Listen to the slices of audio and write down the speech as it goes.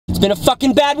It's been a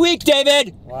fucking bad week,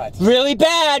 David. What? Really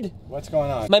bad. What's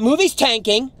going on? My movie's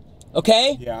tanking,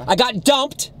 okay? Yeah. I got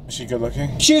dumped. Was she good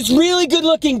looking? She was really good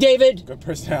looking, David. Good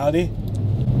personality?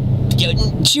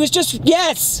 She was just,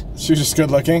 yes. She was just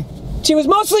good looking? She was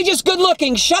mostly just good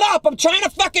looking. Shut up, I'm trying to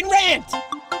fucking rant.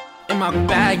 In my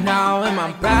bag now, in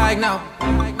my bag now.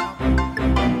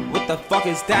 What the fuck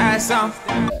is that sound?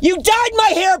 You dyed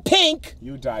my hair pink.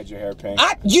 You dyed your hair pink.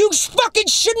 You fucking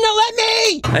shouldn't have let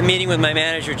me. I'm meeting with my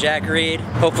manager, Jack Reed.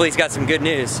 Hopefully he's got some good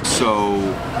news. So,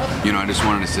 you know, I just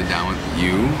wanted to sit down with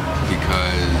you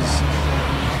because,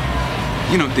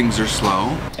 you know, things are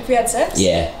slow. If we had sex?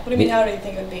 Yeah. What do you mean, how do you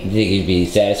think it would be? You think you'd be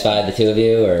satisfied, the two of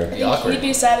you, or? He'd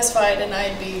be satisfied and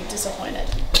I'd be disappointed.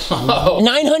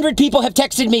 900 people have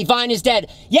texted me, Vine is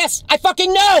dead. Yes, I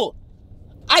fucking know!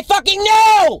 I fucking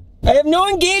know! I have no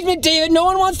engagement, David. No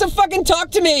one wants to fucking talk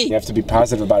to me. You have to be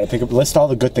positive about it. List all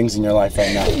the good things in your life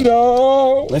right now.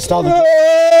 No. List all the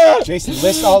good Jason,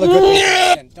 list all the good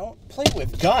things. Don't play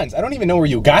with guns. I don't even know where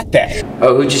you got that.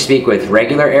 Oh, who'd you speak with?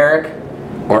 Regular Eric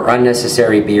or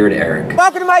unnecessary beard Eric?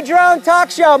 Welcome to my drone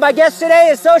talk show. My guest today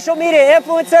is social media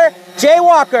influencer, Jay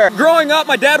Walker. Growing up,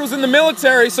 my dad was in the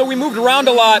military, so we moved around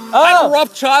a lot. I had a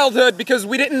rough childhood because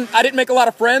I didn't make a lot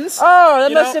of friends. Oh,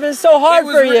 that must have been so hard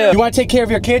for you. You want to take care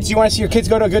of your kids? You want to see your kids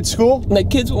go to a good school? My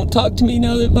kids won't talk to me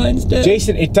now that Vine's dead.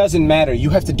 Jason, it doesn't matter.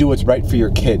 You have to do what's right for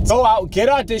your kids. Go out, get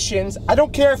auditions. I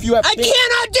don't care if you have... I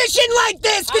can't audition like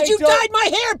this because you dyed my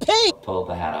hair pink. Pull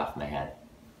the hat off my head.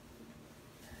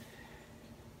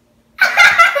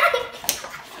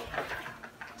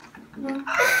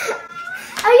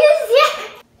 Are you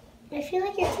serious? I feel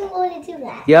like you're too old to do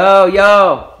that.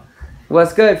 Yo.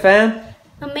 What's good, fam?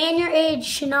 A man your age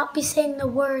should not be saying the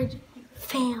word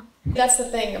fam. That's the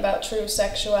thing about true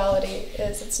sexuality,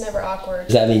 is it's never awkward.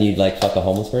 Does that mean you'd like fuck a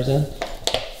homeless person?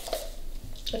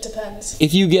 It depends.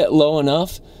 If you get low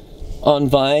enough on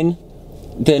Vine,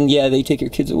 then yeah, they take your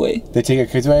kids away. They take your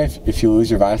kids away if you lose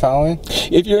your Vine following?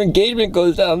 If your engagement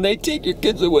goes down, they take your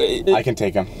kids away. I can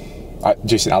take them.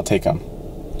 Jason, I'll take them.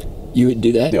 You would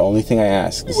do that? The only thing I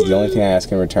ask. This is the only thing I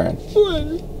ask in return.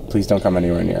 Please don't come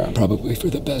anywhere near them. Probably for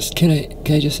the best. Can I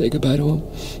just say goodbye to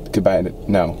them? Goodbye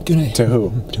to... No. To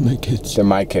who? To my kids. They're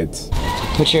my kids.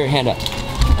 Put your hand up.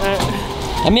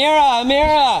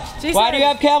 Amira! Jason. Why do you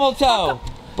have camel toe?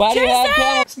 Why do you have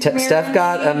camel toe? Steph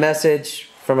got a message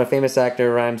from a famous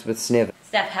actor, rhymes with sniv.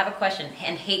 Steph, have a question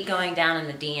and hate going down in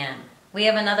the DM. We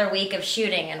have another week of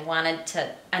shooting and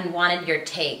wanted your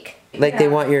take. Like they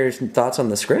want your thoughts on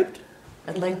the script?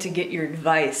 I'd like to get your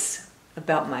advice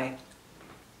about my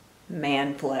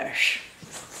man flesh.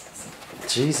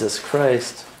 Jesus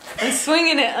Christ. I'm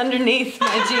swinging it underneath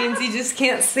my jeans, you just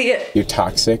can't see it. You're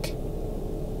toxic.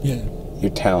 Yeah.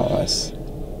 You're talentless.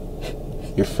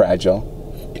 You're fragile.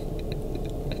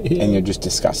 Yeah. And you're just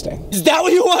disgusting. Is that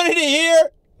what you wanted to hear?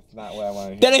 That's not what I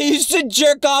wanted to hear. That I used to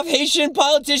jerk off Haitian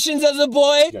politicians as a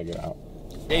boy? You gotta get out.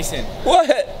 Jason,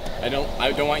 What? I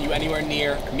don't want you anywhere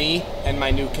near me and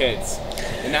my new kids.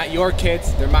 They're not your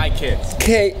kids, they're my kids.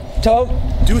 Okay, Tom.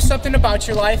 Do something about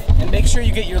your life and make sure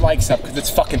you get your likes up because it's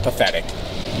fucking pathetic.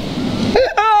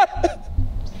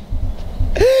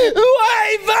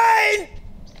 Why, Vine?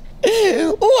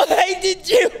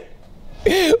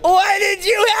 Why did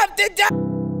you have to die?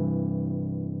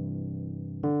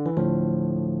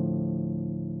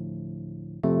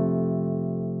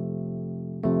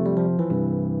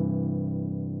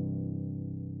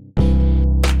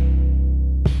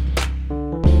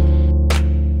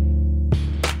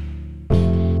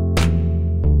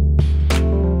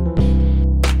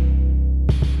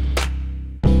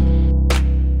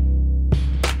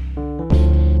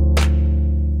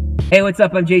 Hey, what's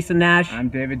up? I'm Jason Nash. I'm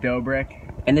David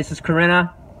Dobrik. And this is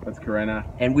Corinna. That's Corinna.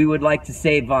 And we would like to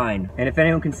save Vine. And if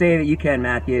anyone can save it, you can,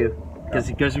 Matthew.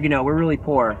 Because you know, we're really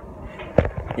poor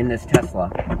in this Tesla.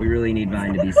 We really need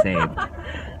Vine to be saved.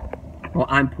 Well,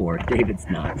 I'm poor. David's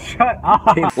not. Shut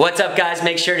up. What's up, guys?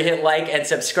 Make sure to hit like and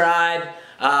subscribe.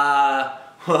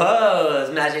 Whoa,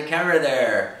 there's magic camera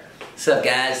there. What's up,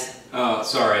 guys? Oh,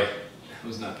 sorry. I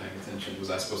was not paying attention.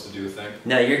 Was I supposed to do a thing?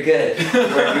 No, you're good. You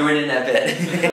weren't in that bit.